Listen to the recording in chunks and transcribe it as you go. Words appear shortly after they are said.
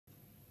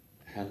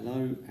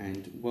Hello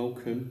and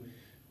welcome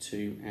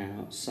to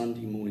our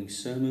Sunday morning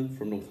sermon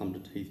from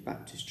Northumberland Heath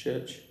Baptist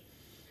Church.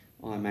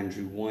 I'm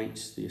Andrew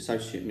White, the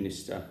Associate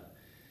Minister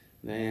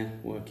there,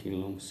 working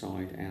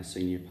alongside our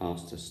Senior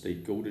Pastor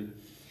Steve Gordon.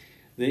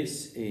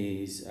 This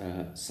is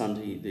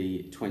Sunday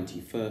the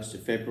 21st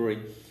of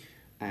February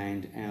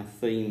and our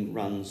theme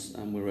runs,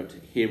 and we're at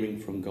Hearing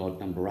from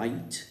God number 8,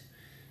 and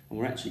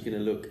we're actually going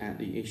to look at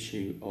the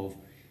issue of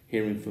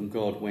hearing from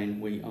God when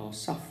we are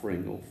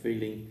suffering or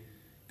feeling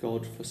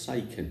God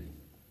forsaken.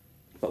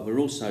 But we're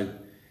also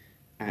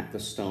at the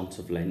start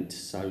of Lent,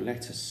 so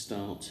let us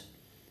start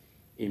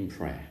in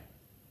prayer.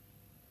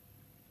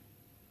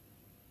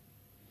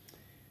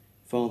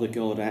 Father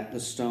God, at the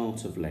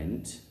start of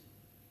Lent,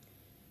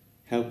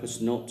 help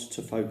us not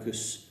to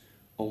focus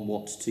on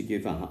what to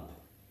give up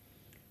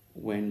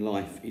when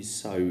life is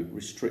so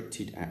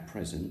restricted at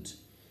present,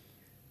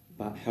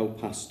 but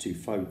help us to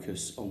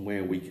focus on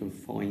where we can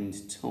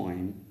find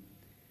time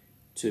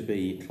to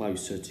be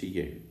closer to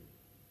you.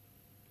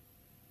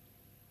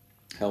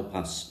 Help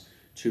us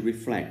to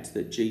reflect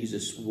that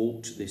Jesus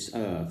walked this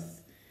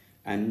earth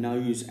and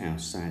knows our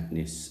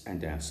sadness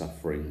and our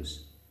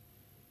sufferings.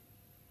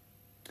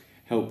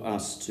 Help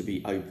us to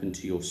be open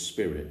to your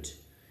Spirit,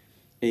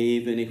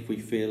 even if we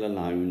feel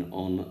alone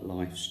on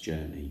life's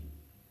journey.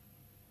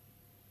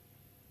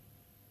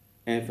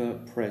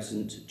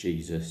 Ever-present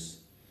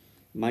Jesus,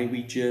 may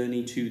we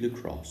journey to the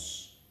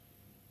cross,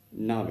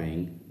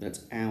 knowing that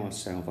our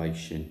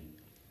salvation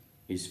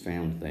is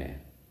found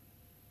there.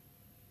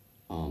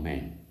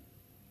 Amen.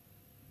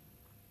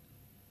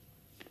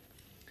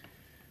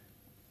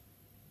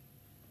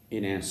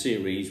 In our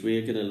series,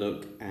 we're going to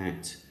look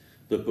at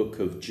the book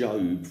of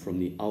Job from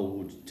the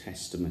Old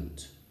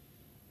Testament.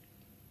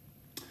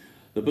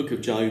 The book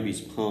of Job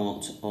is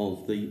part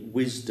of the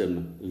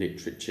wisdom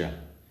literature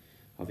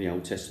of the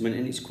Old Testament,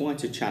 and it's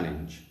quite a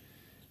challenge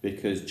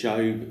because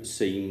Job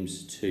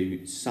seems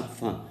to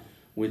suffer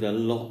with a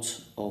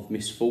lot of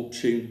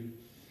misfortune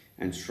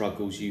and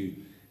struggles. You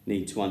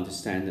need to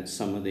understand that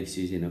some of this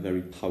is in a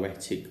very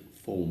poetic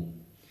form.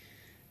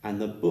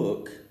 And the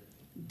book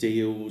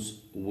deals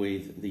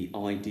with the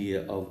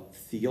idea of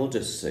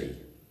theodicy.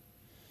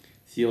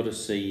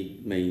 Theodicy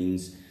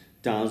means,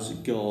 does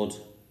God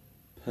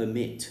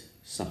permit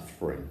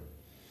suffering?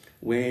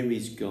 Where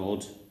is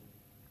God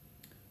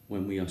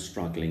when we are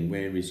struggling?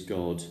 Where is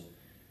God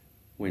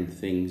when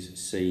things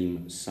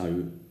seem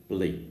so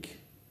bleak?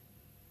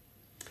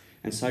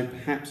 And so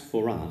perhaps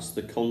for us,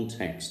 the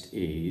context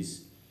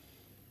is,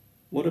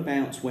 what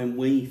about when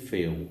we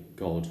feel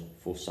God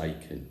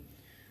forsaken?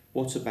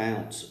 What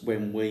about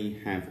when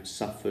we have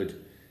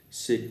suffered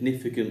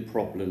significant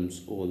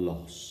problems or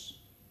loss?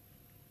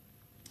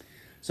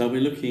 So we're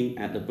looking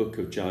at the book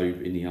of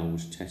Job in the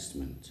Old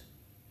Testament.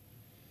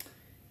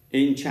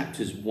 In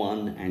chapters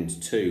 1 and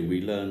 2,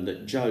 we learn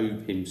that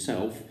Job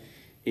himself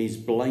is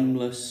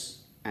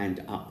blameless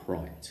and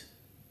upright,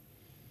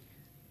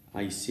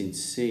 a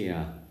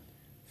sincere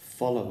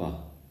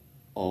follower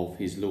of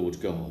his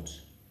Lord God.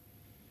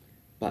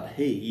 But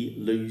he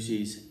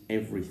loses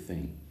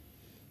everything.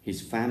 His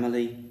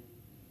family,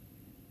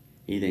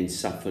 he then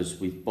suffers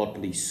with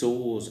bodily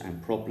sores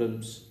and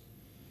problems.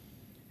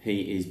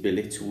 He is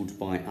belittled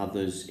by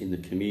others in the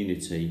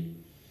community.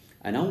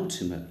 And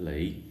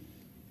ultimately,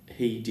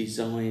 he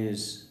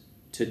desires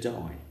to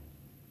die.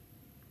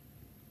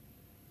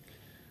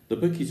 The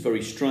book is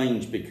very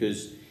strange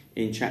because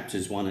in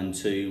chapters 1 and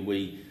 2,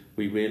 we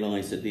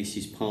realise that this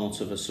is part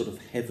of a sort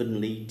of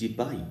heavenly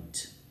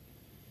debate,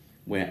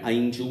 where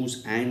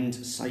angels and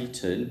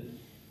Satan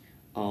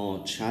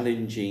are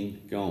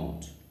challenging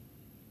God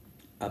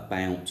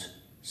about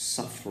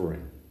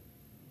suffering.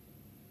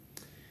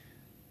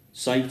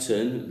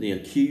 Satan, the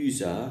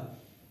accuser,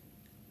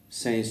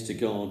 says to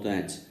God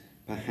that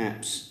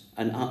perhaps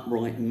an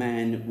upright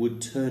man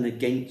would turn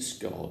against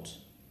God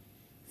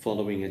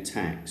following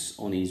attacks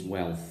on his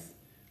wealth,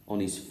 on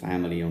his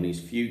family, on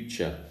his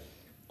future,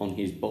 on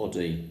his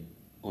body,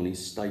 on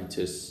his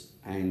status,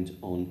 and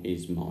on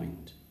his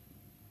mind.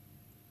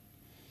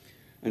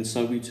 And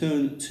so we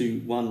turn to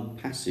one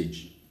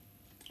passage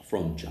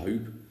from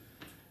Job,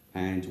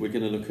 and we're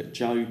going to look at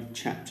Job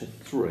chapter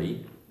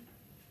 3,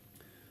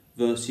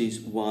 verses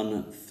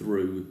 1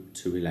 through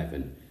to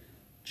 11.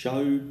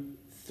 Job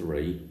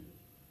 3,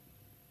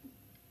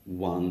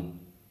 1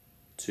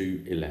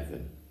 to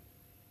 11.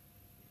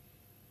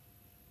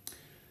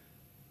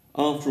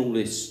 After all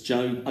this,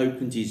 Job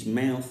opened his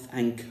mouth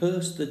and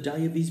cursed the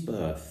day of his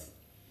birth.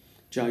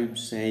 Job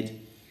said,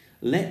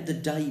 "Let the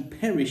day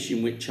perish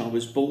in which I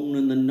was born,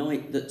 and the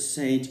night that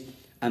said,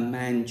 a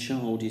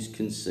man-child is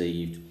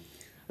conceived.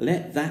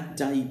 Let that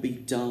day be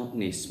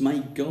darkness. May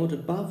God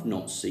above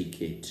not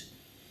seek it,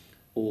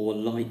 or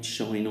light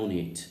shine on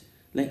it.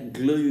 Let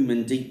gloom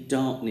and deep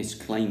darkness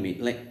claim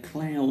it. Let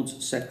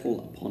clouds settle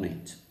upon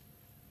it.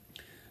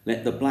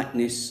 Let the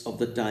blackness of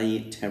the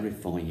day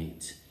terrify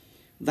it.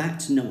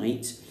 That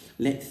night,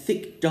 let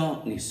thick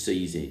darkness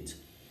seize it.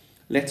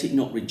 Let it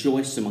not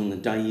rejoice among the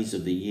days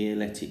of the year.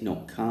 Let it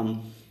not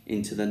come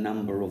into the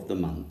number of the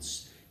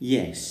months.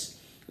 Yes,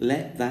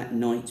 Let that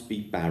night be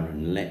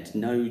barren, let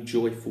no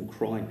joyful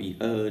cry be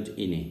heard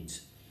in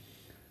it.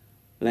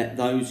 Let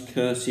those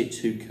curse it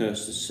who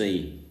curse the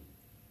sea,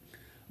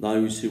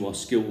 those who are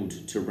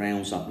skilled to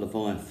rouse up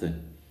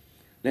Leviathan.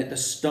 Let the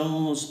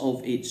stars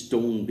of its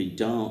dawn be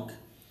dark,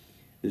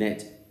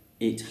 let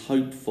it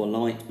hope for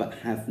light but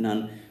have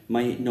none.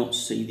 May it not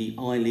see the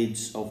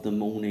eyelids of the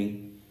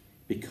morning,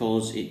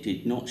 because it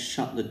did not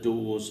shut the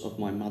doors of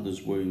my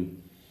mother's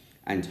womb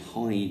and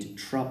hide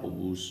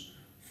troubles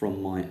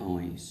from my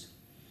eyes.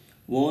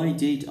 Why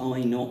did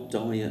I not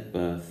die at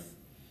birth,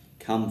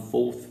 come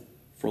forth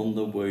from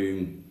the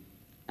womb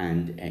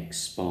and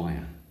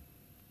expire?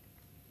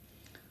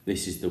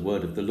 This is the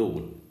word of the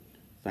Lord.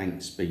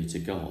 Thanks be to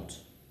God.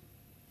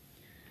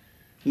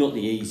 Not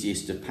the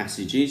easiest of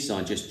passages,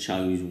 I just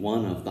chose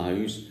one of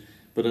those,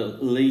 but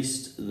at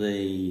least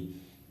the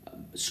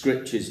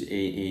scriptures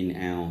in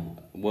our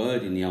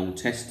word in the Old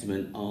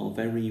Testament are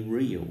very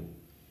real.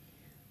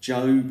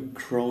 Job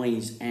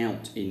cries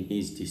out in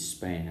his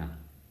despair.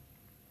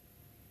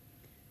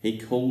 He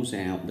calls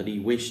out that he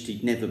wished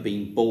he'd never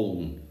been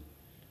born.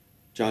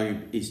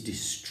 Job is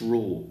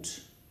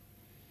distraught.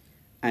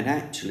 And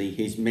actually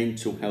his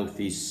mental health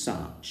is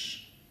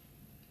such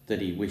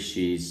that he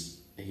wishes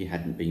he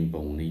hadn't been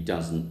born. He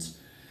doesn't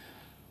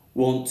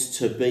want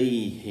to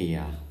be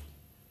here.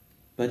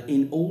 But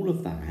in all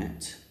of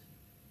that,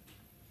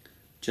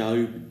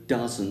 Job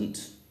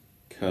doesn't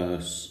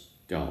curse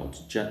God.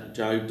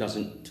 Job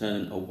doesn't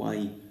turn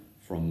away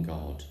from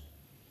God.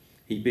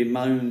 He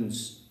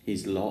bemoans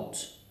his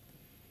lot.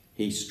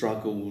 He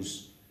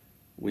struggles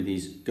with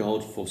his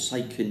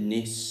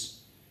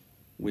God-forsakenness,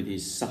 with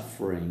his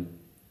suffering,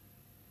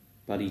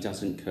 but he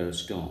doesn't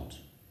curse God.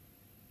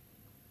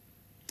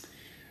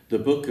 The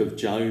book of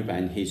Job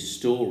and his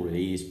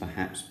story is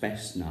perhaps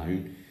best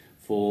known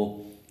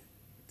for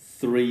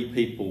three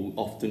people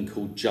often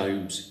called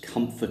Job's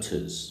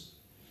comforters,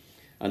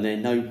 and they're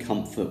no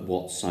comfort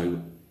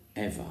whatsoever.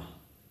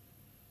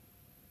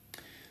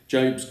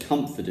 Job's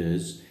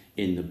comforters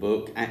in the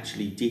book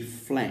actually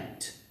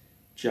deflect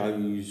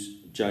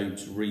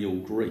Job's real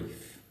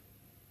grief.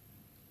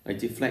 They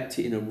deflect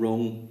it in a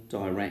wrong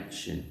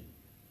direction.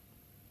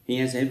 He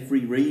has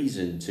every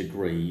reason to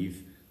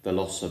grieve the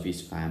loss of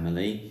his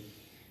family,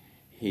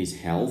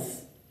 his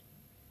health,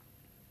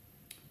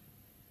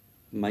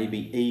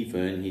 maybe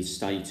even his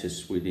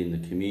status within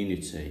the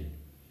community.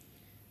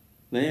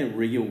 They're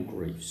real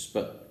griefs,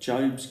 but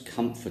Job's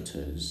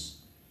comforters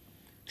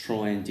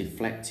try and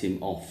deflect him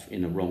off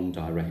in a wrong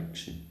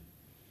direction.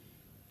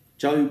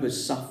 Job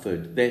has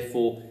suffered,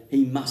 therefore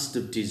he must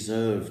have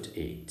deserved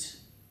it.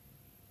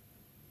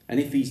 And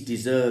if he's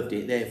deserved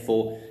it,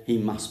 therefore he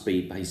must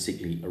be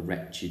basically a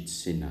wretched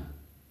sinner.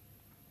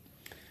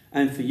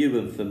 And for you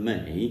and for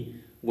me,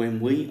 when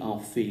we are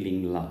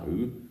feeling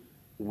low,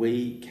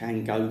 we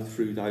can go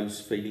through those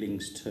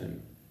feelings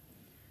too.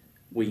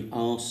 We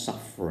are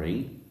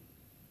suffering,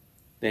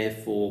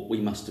 therefore we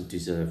must have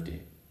deserved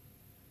it.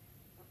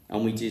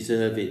 And we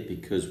deserve it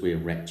because we're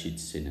wretched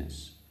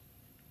sinners.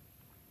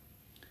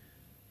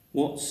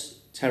 What's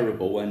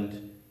terrible,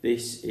 and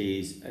this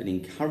is an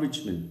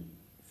encouragement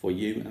for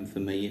you and for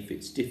me if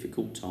it's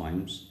difficult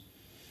times,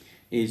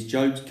 is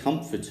Job's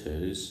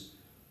comforters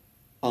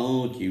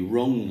argue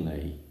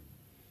wrongly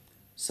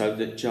so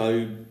that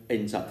Job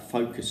ends up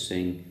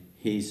focusing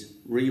his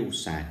real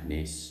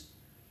sadness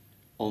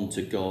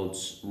onto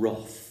God's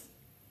wrath,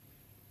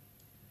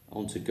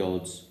 onto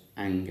God's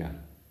anger.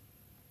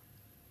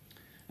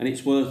 And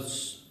it's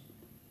worth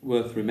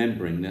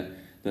remembering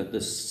that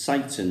the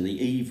Satan,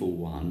 the evil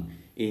one,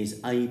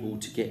 is able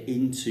to get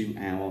into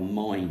our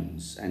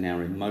minds and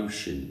our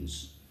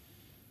emotions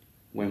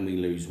when we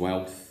lose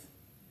wealth,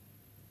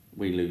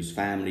 we lose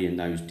family and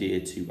those dear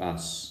to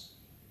us,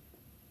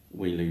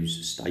 we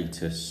lose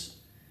status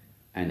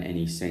and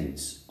any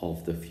sense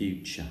of the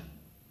future.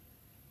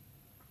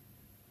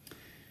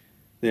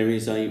 There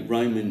is a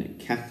Roman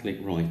Catholic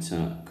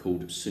writer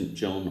called St.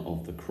 John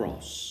of the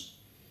Cross,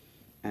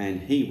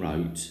 and he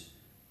wrote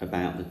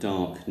about the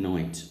dark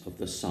night of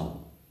the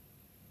soul.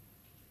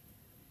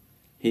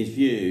 His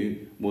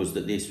view was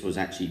that this was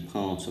actually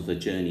part of the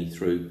journey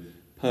through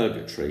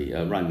purgatory,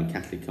 a Roman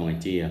Catholic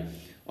idea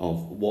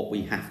of what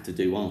we have to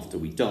do after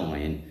we die,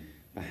 and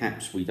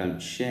perhaps we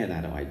don't share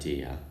that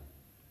idea.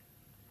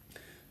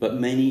 But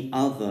many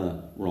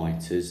other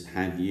writers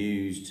have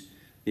used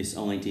this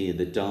idea,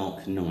 the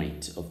dark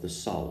night of the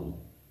soul,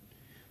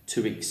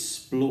 to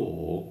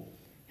explore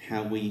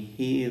how we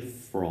hear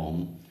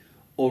from,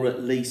 or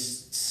at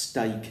least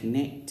stay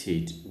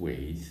connected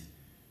with,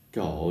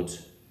 God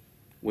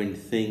when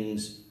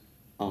things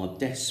are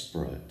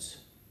desperate,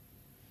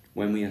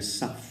 when we are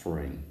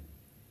suffering,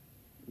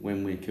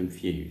 when we're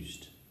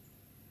confused.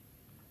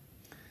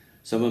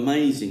 So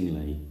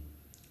amazingly,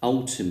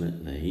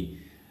 ultimately,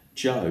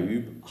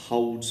 Job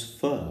holds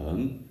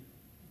firm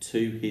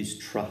to his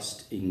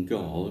trust in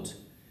God,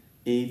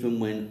 even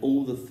when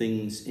all the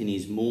things in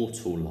his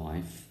mortal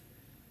life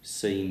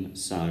seem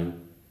so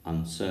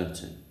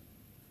uncertain.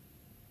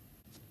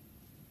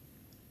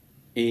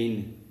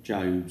 In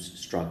Job's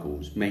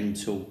struggles,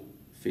 mental,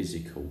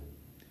 physical,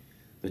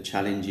 the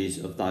challenges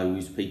of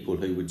those people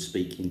who would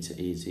speak into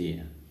his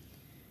ear,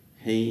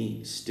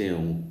 he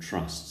still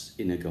trusts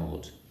in a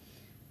God,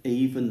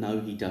 even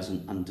though he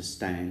doesn't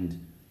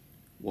understand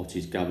what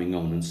is going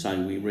on. And so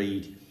we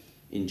read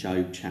in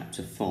Job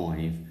chapter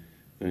 5,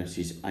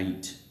 verses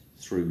 8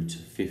 through to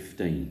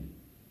 15.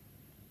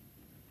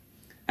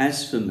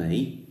 As for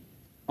me,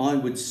 I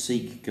would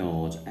seek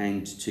God,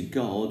 and to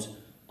God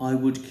I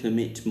would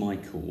commit my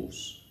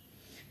cause.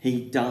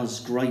 He does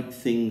great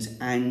things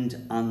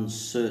and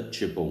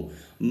unsearchable,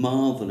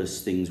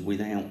 marvellous things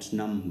without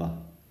number.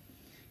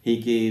 He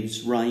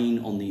gives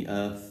rain on the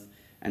earth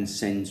and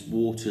sends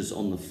waters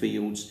on the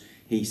fields.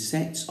 He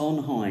sets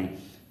on high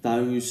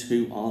those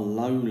who are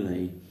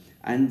lowly,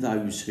 and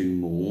those who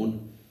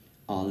mourn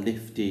are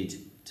lifted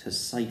to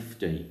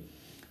safety.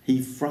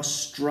 He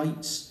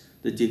frustrates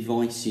the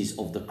devices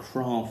of the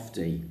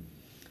crafty,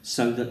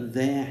 so that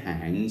their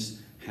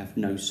hands have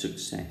no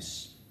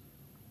success.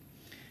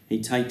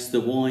 He takes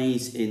the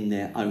wise in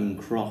their own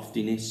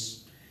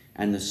craftiness,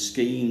 and the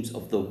schemes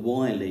of the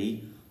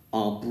wily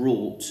are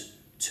brought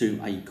to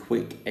a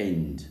quick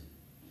end.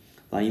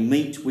 They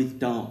meet with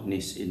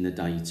darkness in the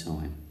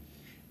daytime,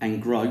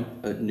 and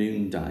grope at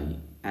noonday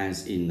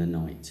as in the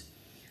night.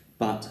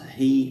 But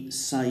he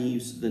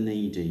saves the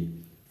needy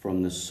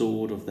from the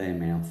sword of their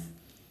mouth,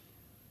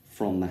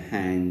 from the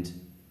hand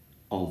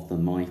of the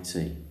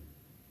mighty.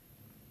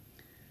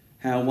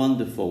 How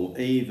wonderful,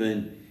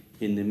 even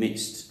in the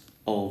midst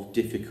of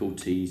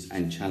difficulties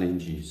and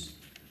challenges,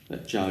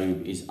 that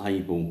Job is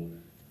able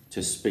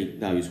to speak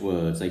those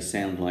words. They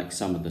sound like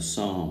some of the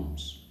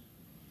Psalms.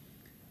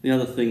 The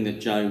other thing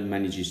that Job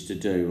manages to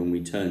do, when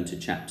we turn to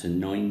chapter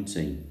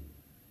 19,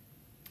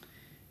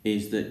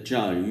 is that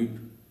Job,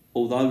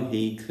 although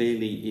he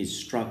clearly is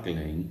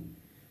struggling,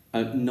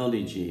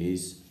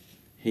 acknowledges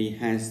he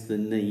has the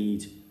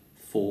need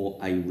for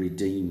a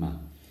redeemer,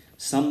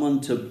 someone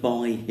to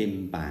buy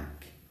him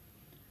back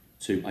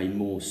to a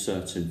more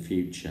certain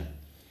future.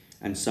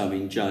 And so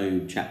in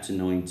Job chapter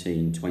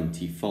 19,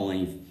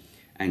 25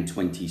 and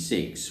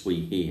 26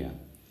 we hear,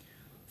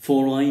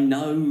 "For I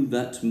know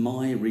that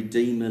my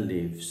Redeemer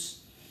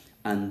lives,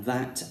 and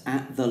that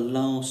at the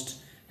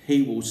last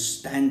he will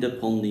stand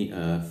upon the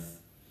earth.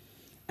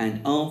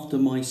 And after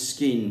my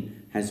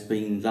skin has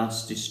been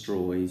thus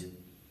destroyed,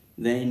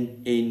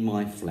 then in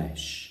my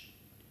flesh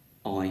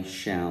I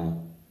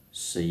shall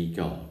see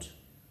God."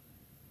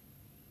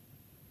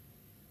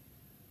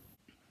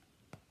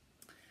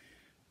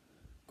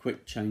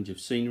 Quick change of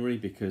scenery,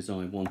 because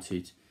I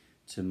wanted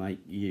to make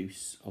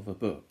use of a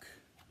book.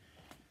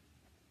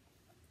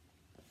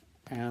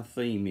 Our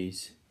theme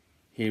is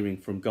hearing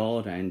from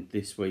God, and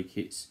this week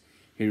it's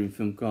hearing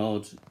from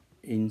God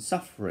in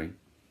suffering.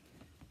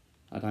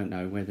 I don't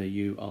know whether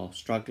you are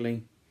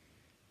struggling,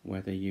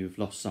 whether you've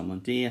lost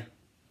someone dear,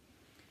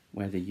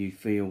 whether you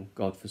feel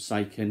God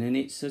forsaken, and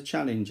it's a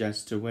challenge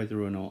as to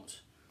whether or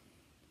not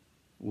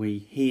we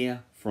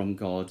hear from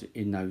God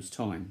in those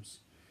times.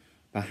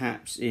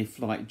 Perhaps if,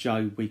 like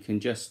Job, we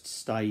can just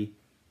stay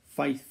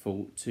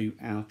faithful to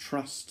our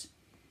trust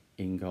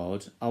in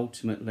God,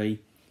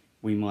 ultimately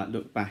we might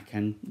look back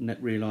and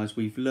realise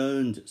we've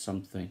learned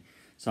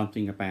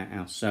something about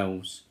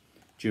ourselves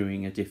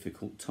during a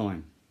difficult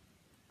time.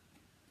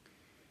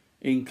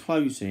 In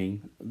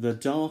closing, the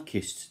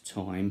darkest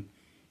time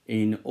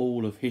in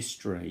all of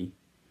history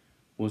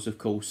was, of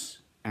course,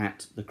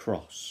 at the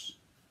cross.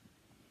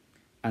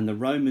 And the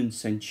Roman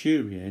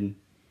centurion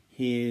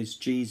hears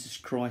Jesus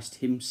Christ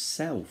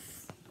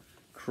himself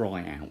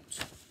cry out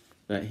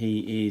that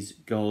he is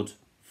God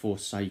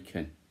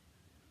forsaken.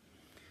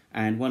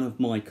 And one of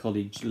my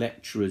college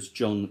lecturers,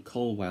 John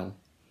Colwell,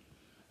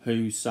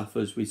 who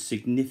suffers with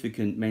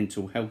significant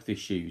mental health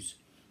issues,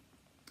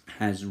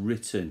 has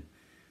written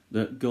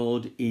that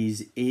God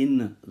is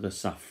in the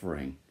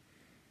suffering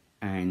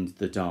and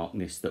the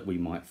darkness that we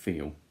might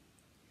feel.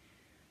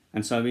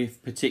 And so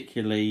if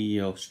particularly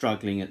you're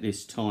struggling at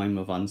this time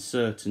of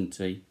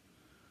uncertainty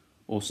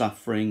or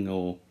suffering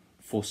or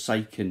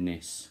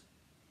forsakenness,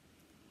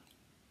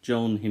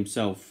 John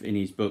himself in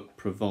his book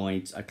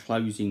provides a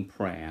closing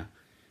prayer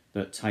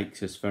that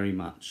takes us very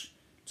much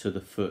to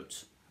the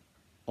foot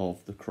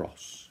of the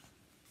cross.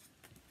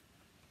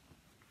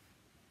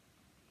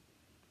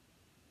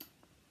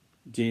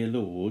 Dear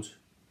Lord,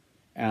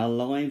 our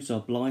lives are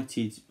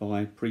blighted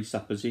by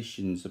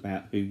presuppositions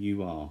about who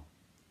you are,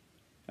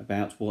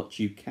 about what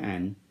you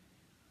can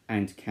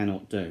and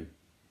cannot do,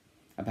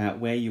 about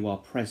where you are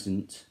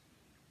present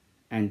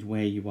and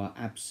where you are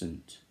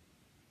absent.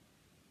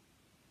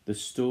 The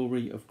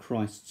story of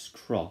Christ's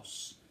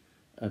cross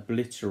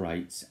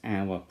obliterates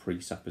our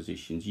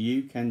presuppositions.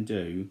 You can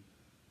do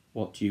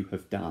what you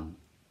have done.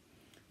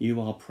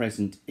 You are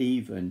present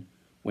even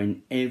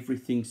when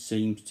everything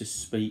seems to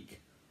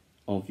speak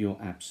of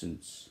your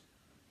absence.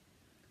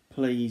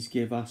 Please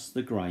give us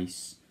the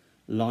grace,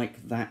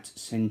 like that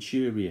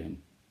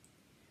centurion,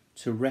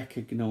 to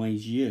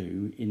recognise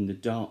you in the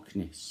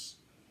darkness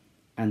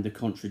and the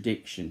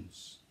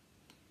contradictions,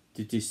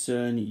 to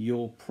discern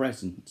your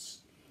presence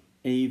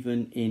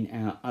even in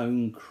our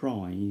own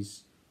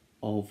cries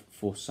of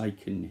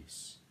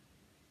forsakenness,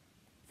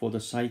 for the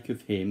sake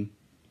of him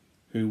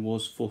who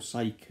was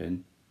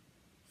forsaken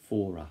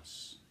for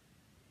us.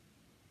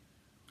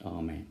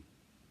 Amen.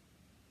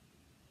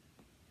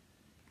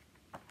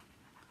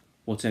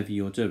 Whatever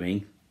you're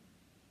doing,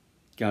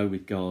 go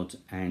with God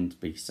and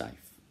be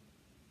safe.